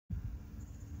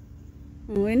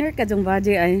Winner ka dong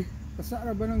baji ay.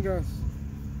 Kasara ba ng gas?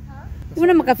 Ha?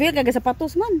 Muna makafeel kag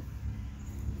sapatos man.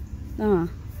 Ah.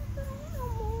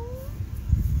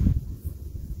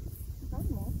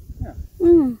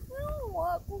 No,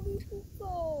 ako dito ko.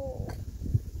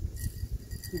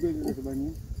 Tugay ka sa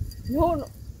banyo? No.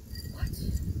 What?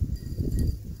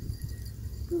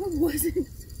 What was it?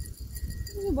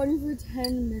 I was running for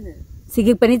 10 minutes.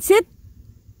 Sige panitsit.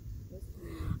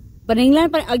 Paninglan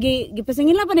pa agi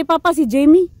gipasingin lang pa ni Papa si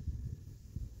Jamie.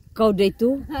 Kau day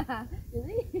to.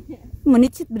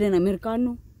 Manitsit ba na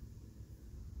Amerikano?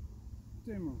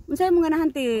 Unsay mo ganahan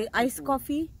ti iced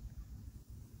coffee?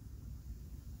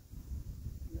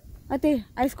 Ate,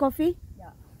 iced coffee?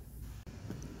 Yeah.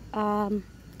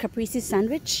 Caprese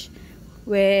sandwich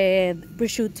with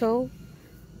prosciutto,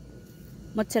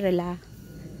 mozzarella,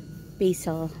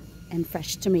 basil, and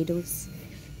fresh tomatoes,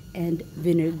 and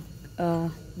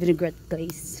vinaigrette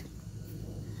glaze.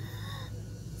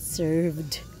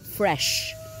 Served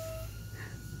fresh.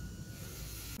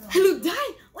 Hello, Dai!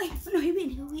 Wait, no,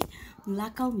 wait.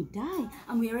 Lakaw me, Dai.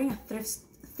 I'm wearing a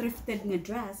thrifted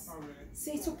dress.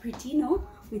 So it's so pretty, no?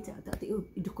 Wait, look,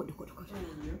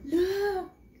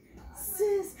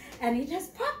 sis, and it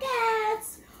has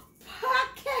pockets,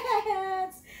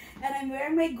 and I'm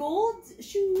wearing my gold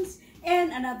shoes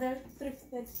and another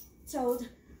thrifted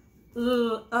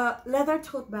leather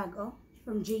tote bag,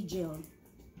 from J. Jill,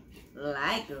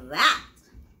 like that.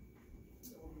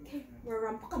 Okay, we're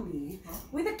around kami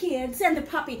with the kids and the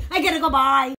puppy. I gotta go,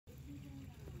 bye.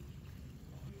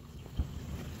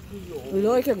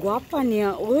 Uloy, ka guwapa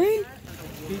niya, uy.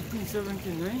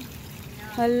 1879?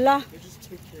 Hala. They just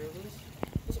took care of this.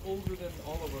 It's older than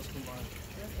all of us combined.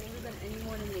 It's older than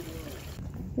anyone in the world.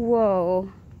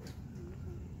 Whoa.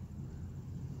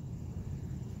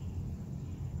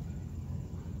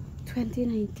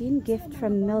 $2019 gift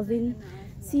from Melvin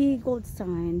C.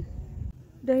 Goldstein.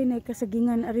 Dahil na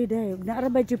kasagingan ari dahil.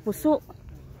 Naarabay di puso.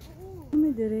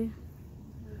 Ano dire?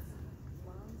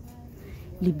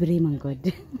 Libre man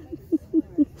god.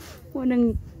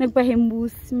 Unang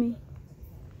nagpahimbus mi.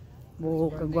 Bo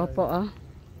kagwapo ah.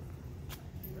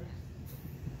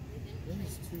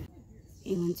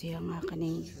 Ingon siya nga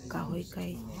kaning kahoy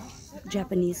kay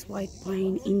Japanese white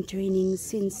pine in training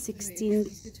since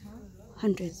 1625.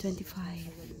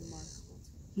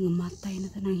 Nga matay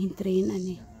na tanang hintrain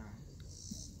ani.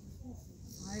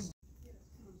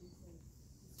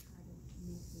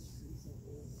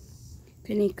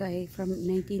 Kani kay from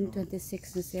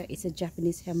 1926 na siya is a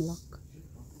Japanese hemlock.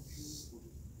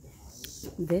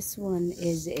 This one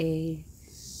is a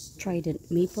trident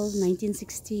maple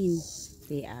 1916.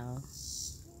 They are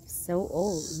so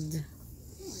old.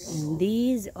 And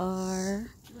these are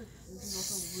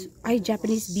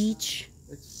Japanese beech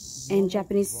and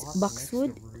Japanese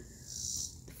boxwood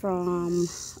from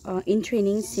in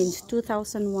training since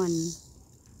 2001.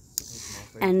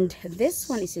 And this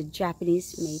one is a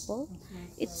Japanese maple.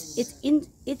 It's in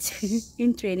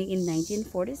training in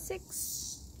 1946.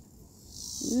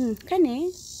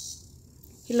 Kane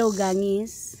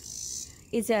Hilogangis.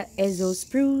 It's a Ezo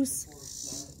spruce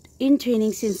in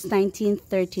training since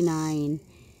 1939.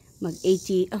 Mag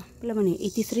 80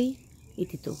 83,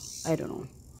 82. I don't know.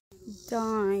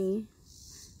 Dai.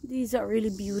 These are really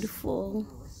beautiful.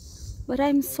 But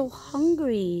I'm so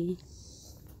hungry.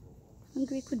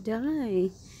 Hungry could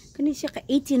die. Kani siya ka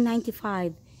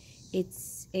 1895.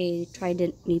 It's a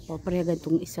trident maple. Pareha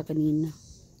itong isa kanina.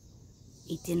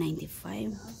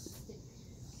 1895.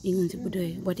 Ingon si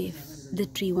Budoy. What if the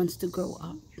tree wants to grow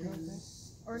up?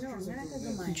 Or no,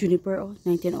 Juniper,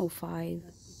 1905.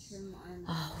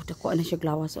 Oh, dako na siya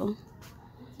glawas,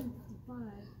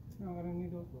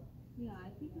 Yeah,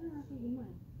 I think they're not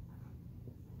human.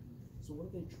 So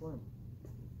what do they trim?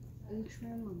 They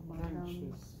trim ang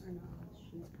bottoms or not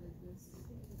she's like this.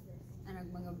 And ang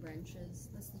mga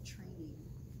branches. That's the training.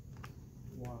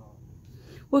 Wow.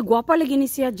 Uy, guwapa lagi ni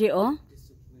siya, Jay, oh.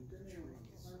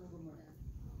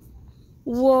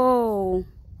 Wow.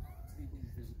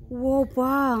 Wow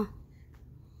pa.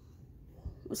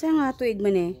 Usa nga tuig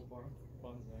man eh.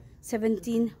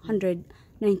 1795.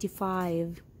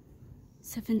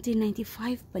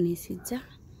 1795 pa ni siya.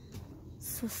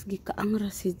 Sus,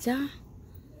 gikaangra siya.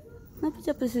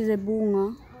 Napasya pa siya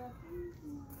bunga.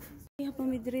 Kaya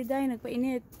pamidri dahil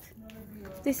nagpainit.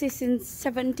 This is since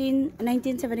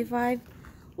 1975.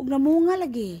 Ug namunga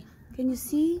lagi. Can you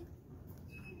see?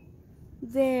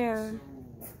 There.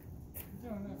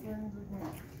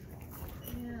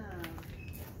 Yeah.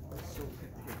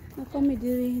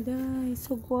 Napamidri dahil.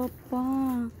 So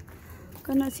guwapa.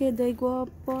 Kana siya dahil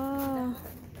guwapa.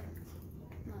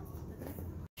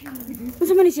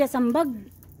 Masa man siya sambag?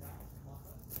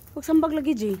 Huwag sambag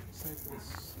lagi, G.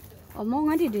 Cypress. O mo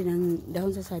nga di din ang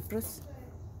dahon sa cypress.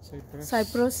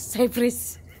 Cypress. Cypress.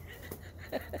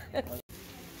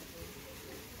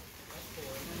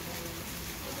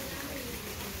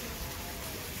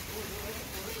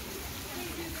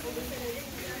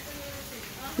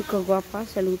 Ikaw gwapa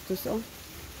sa lutos, oh.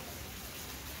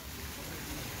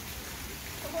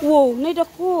 Wow,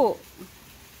 naidako.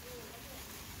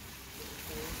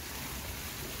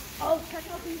 Oh, check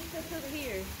out these stuff over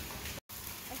here.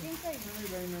 I think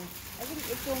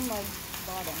ito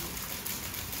mag-bottom.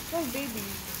 Oh, baby.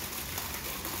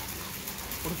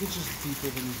 What if it's just deeper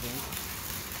than you think?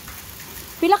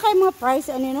 Pila kayo mga price,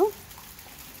 ano, no?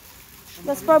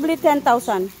 That's probably 10,000.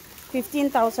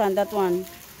 15,000, that one.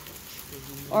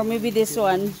 Or maybe this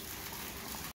one.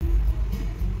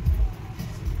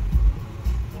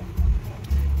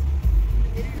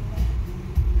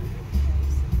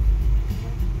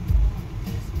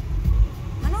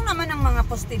 Anong naman ang mga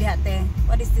poste dihate?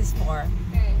 What is this for?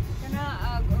 Okay,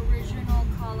 kana original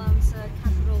column sa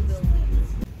Capitol building.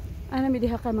 Ano mi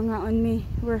diha ka mga on me?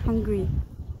 We're hungry.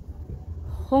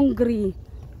 Hungry.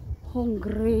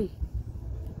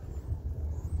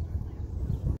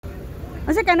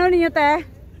 Ano sa kanon ninyo, te?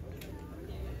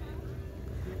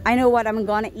 I know what I'm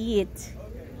gonna eat.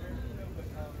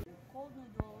 Cold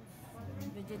noodles.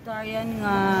 Vegetarian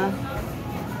nga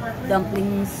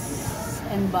dumplings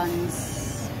and buns.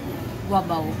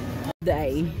 Wabaw.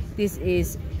 Day. This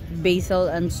is basil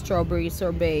and strawberry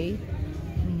sorbet,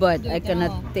 but I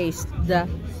cannot taste the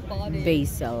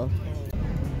basil.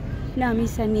 Nami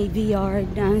sa Navy Yard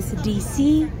na sa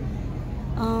DC.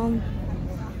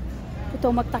 Ito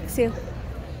mag-taxi.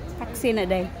 Taxi na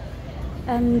day.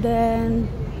 And then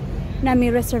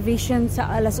nami reservation sa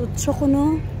alas 8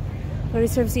 kuno.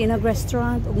 Pa-reserve sa inag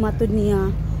restaurant ug matod niya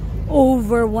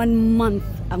over 1 month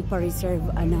ang pa-reserve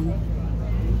anang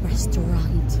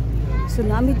restaurant. So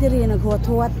nami diri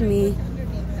naghuwat-huwat mi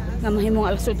nga mahimong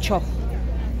alas 8.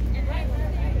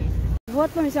 Huwat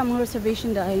pa mi sa mga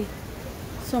reservation dahil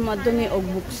so madumi og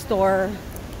bookstore.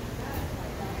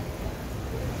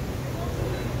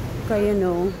 Kaya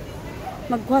no,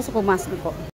 magkuha sa kumas ko.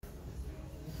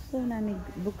 So nami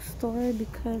bookstore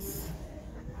because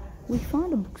we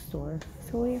found a bookstore.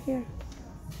 So we're here.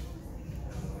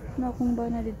 Na kung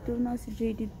ba na dito na si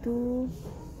J dito.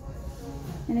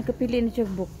 Na nakapili na siya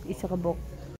book, isa ka book.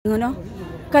 Ano?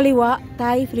 Kaliwa,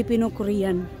 Thai, Filipino,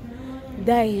 Korean.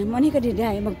 Day, mo ni ka di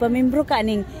day, magpamembro ka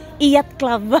ning Iyat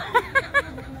Club.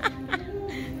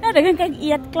 Nadagan kang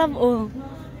Iyat Club oh.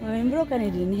 Mamembro ka ni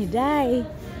din day.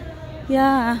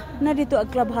 Yeah, na dito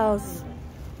ang clubhouse.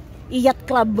 Iyat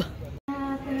Club.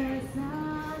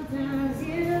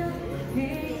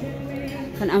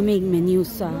 Kan aming menu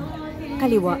sa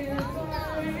kaliwa.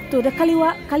 To the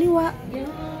kaliwa.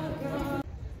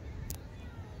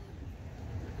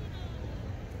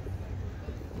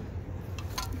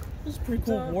 This is pretty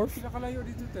cool wharf. Nakalayo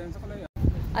dito sa kalaya.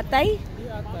 Atay?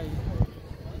 Iya, atay.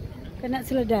 Kana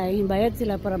sila dahil, bayad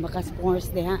sila para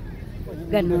makasponsor de ha.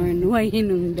 Ganon, why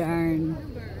nung darn.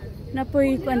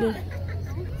 Napoy ko ano.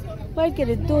 Bayad ka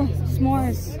dito,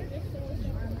 s'mores.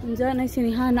 Andiyan ay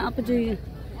sinihana apa dyan.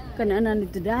 Kanaanan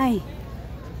dito dahil.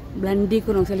 Blandi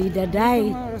ko nung salida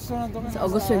dahil. Sa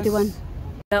August 21.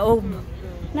 Daob.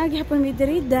 Naghihapon may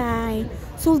diri dahil.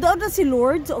 Sold out na si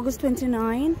Lord sa August 29.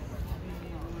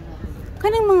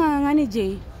 Kanang mga nga ni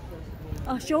Jay.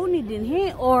 Show ni din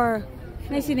he or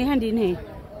may sinihan din he.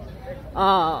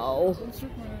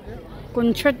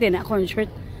 Concert din na,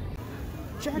 concert.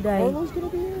 Day.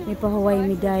 May pahuway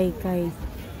mi day kay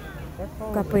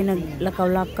kapoy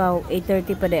naglakaw-lakaw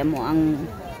 8:30 pa day mo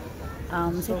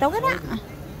ang sitaw ka na.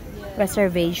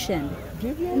 Reservation.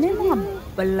 Ano yung mga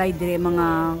balay dire,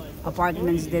 mga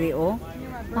apartments dire oh.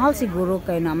 Mahal siguro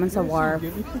kayo naman sa wharf.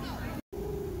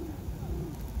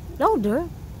 Louder.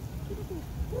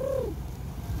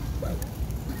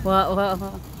 Wow.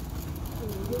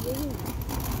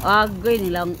 Agay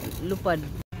nilang lupad.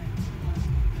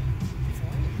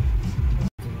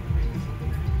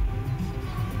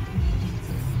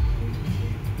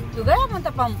 Juga man ta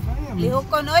pam lihok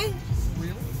ko noy.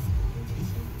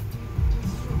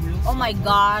 Oh my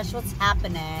gosh, what's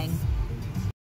happening?